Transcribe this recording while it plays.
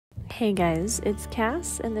Hey guys, it's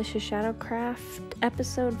Cass, and this is Shadowcraft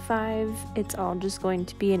episode 5. It's all just going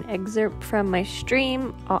to be an excerpt from my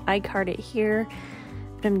stream. I'll iCard it here,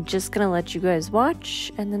 but I'm just gonna let you guys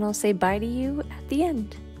watch, and then I'll say bye to you at the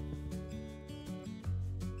end.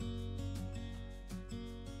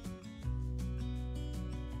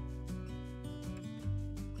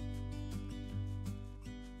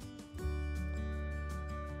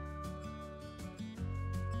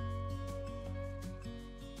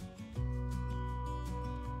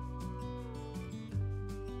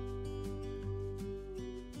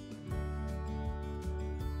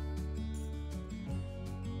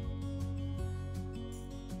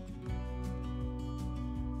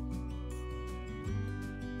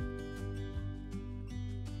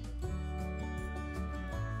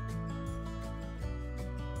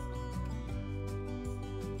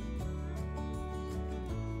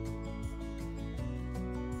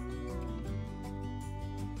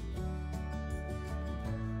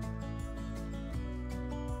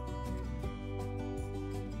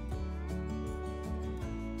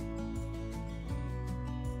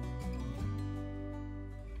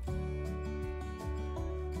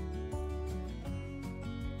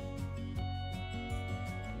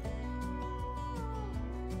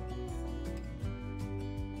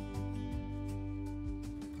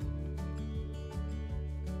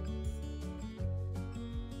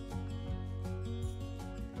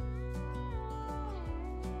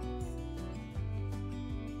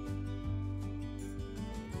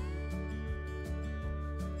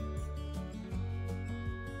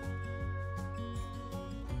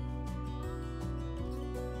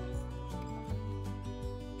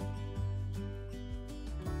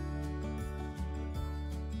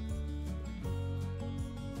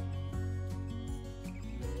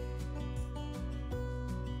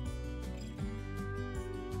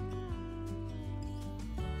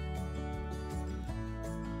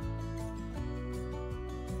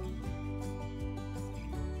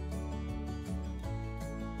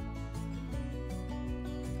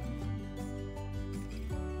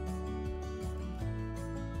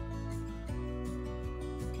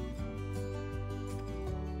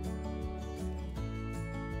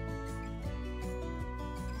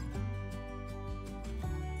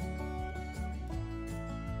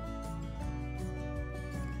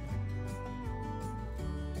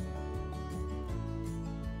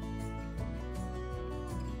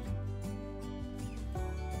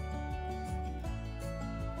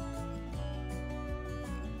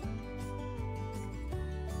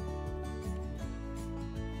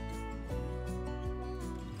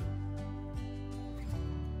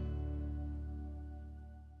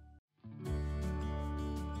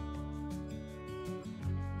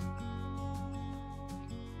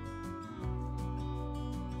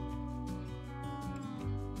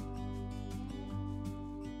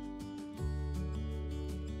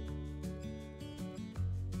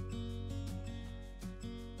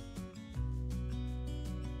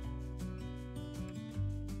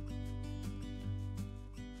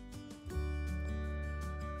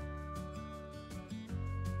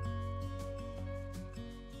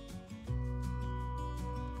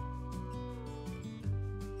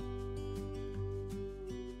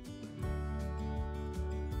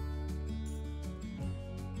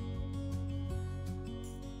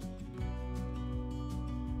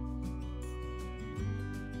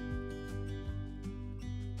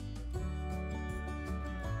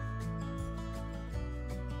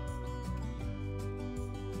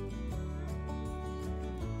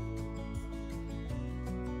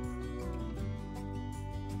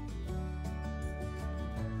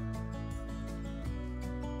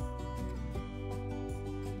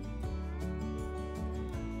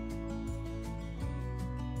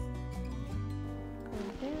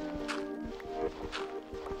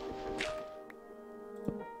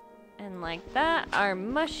 And like that, our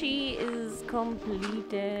mushy is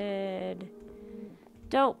completed.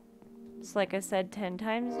 Dope. So like I said 10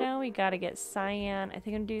 times now, we gotta get cyan. I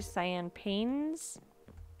think I'm gonna do cyan panes.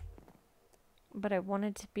 But I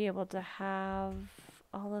wanted to be able to have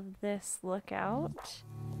all of this look out.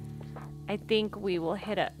 I think we will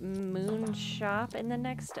hit a moon shop in the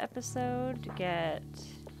next episode to get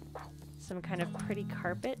some kind of pretty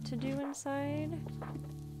carpet to do inside.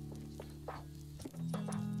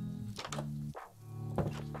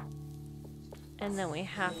 And then we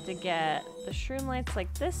have to get the shroom lights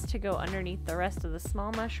like this to go underneath the rest of the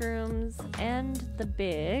small mushrooms and the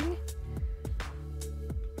big.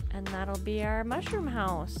 And that'll be our mushroom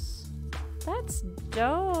house. That's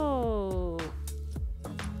dope.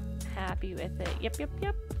 Happy with it.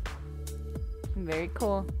 Yep. Very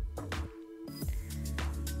cool.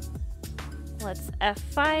 Let's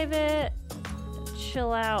F5 it.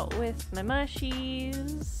 Chill out with my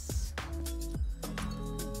mushies.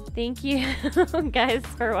 Thank you guys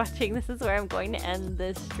for watching. This is where I'm going to end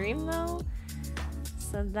this stream though.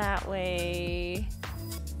 So that way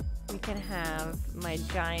we can have my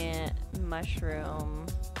giant mushroom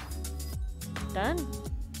done.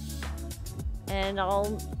 And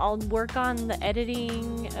I'll work on the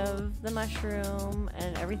editing of the mushroom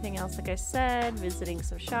and everything else, like I said, visiting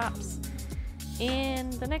some shops in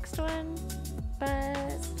the next one.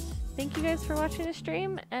 But thank you guys for watching the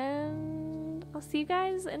stream, and I'll see you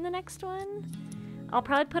guys in the next one. I'll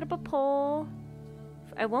probably put up a poll.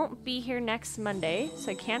 I won't be here next Monday,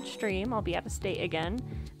 so I can't stream. I'll be out of state again.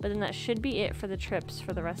 But then that should be it for the trips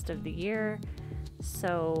for the rest of the year.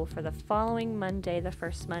 So for the following Monday, the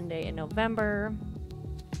first Monday in November,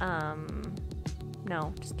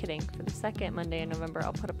 no, just kidding. For the second Monday in November,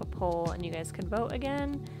 I'll put up a poll and you guys can vote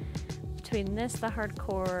again between this, the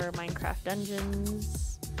hardcore Minecraft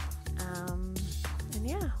dungeons, and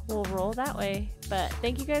yeah, we'll roll that way. But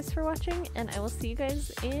thank you guys for watching, and I will see you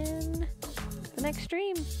guys in the next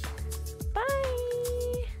stream.